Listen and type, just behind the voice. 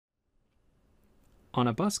On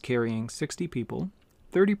a bus carrying 60 people,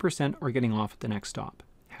 30% are getting off at the next stop.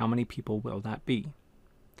 How many people will that be?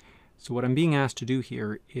 So what I'm being asked to do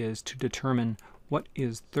here is to determine what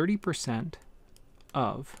is 30%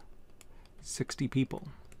 of 60 people.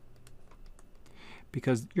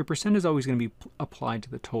 Because your percent is always going to be applied to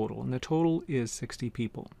the total, and the total is 60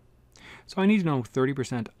 people. So I need to know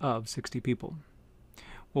 30% of 60 people.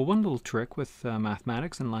 Well, one little trick with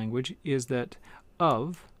mathematics and language is that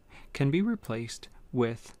of can be replaced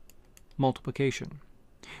with multiplication.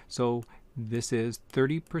 So this is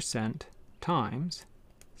 30% times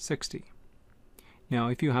 60. Now,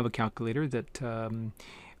 if you have a calculator that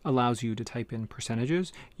allows you to type in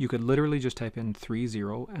percentages, you could literally just type in 30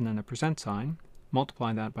 and then a percent sign,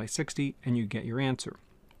 multiply that by 60, and you get your answer.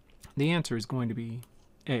 The answer is going to be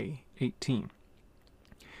A, 18.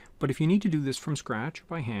 But if you need to do this from scratch or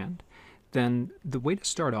by hand, then the way to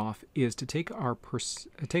start off is to take our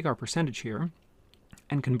percentage here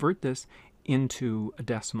and convert this into a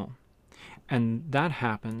decimal. And that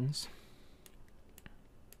happens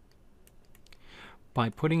by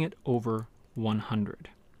putting it over 100.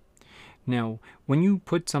 Now, when you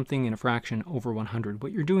put something in a fraction over 100,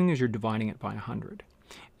 what you're doing is you're dividing it by 100.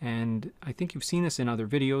 And I think you've seen this in other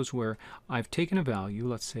videos where I've taken a value,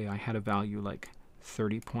 let's say I had a value like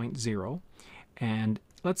 30.0, and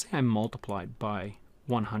let's say I multiplied by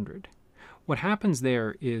 100. What happens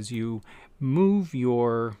there is you move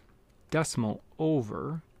your decimal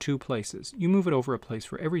over 2 places. You move it over a place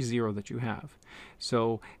for every 0 that you have.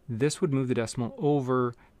 So this would move the decimal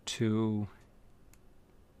over to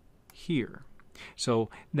here. So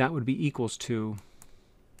that would be equals to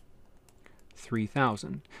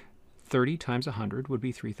 3,000. 30 times 100 would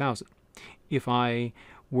be 3,000. If I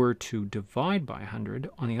were to divide by 100,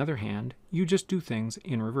 on the other hand, you just do things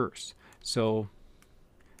in reverse. So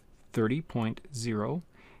 30.0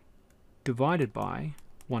 divided by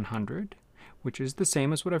 100, which is the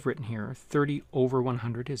same as what I've written here. 30 over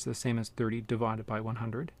 100 is the same as 30 divided by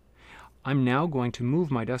 100. I'm now going to move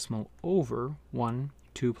my decimal over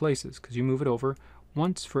 2 places, because you move it over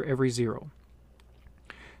once for every 0.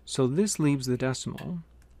 So this leaves the decimal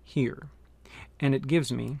here, and it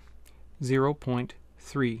gives me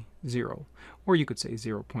 0.30, or you could say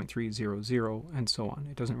 0.300 and so on.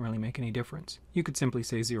 It doesn't really make any difference. You could simply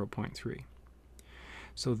say 0.3.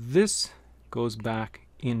 So this goes back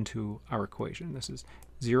into our equation. This is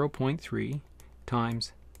 0.3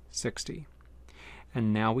 times 60.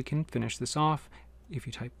 And now we can finish this off. If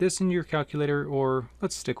you type this into your calculator, or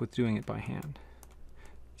let's stick with doing it by hand.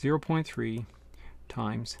 0.3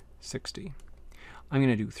 times 60. I'm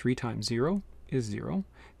going to do 3 times 0 is 0.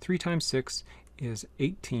 3 times 6 is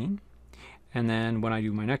 18. And then when I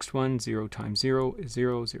do my next one, 0 times 0 is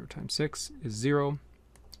 0. 0 times 6 is 0.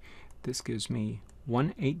 This gives me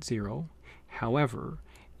 180. However,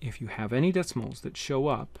 if you have any decimals that show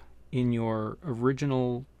up in your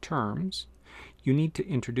original terms, you need to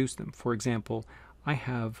introduce them. For example, I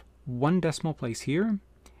have 1 decimal place here,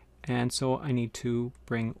 and so I need to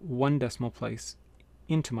bring 1 decimal place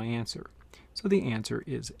into my answer. So the answer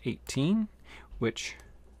is 18, which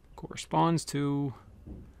corresponds to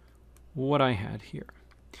what I had here.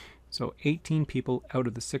 So 18 people out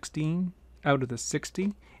of the 60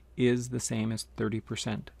 is the same as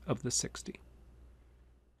 30% of the 60.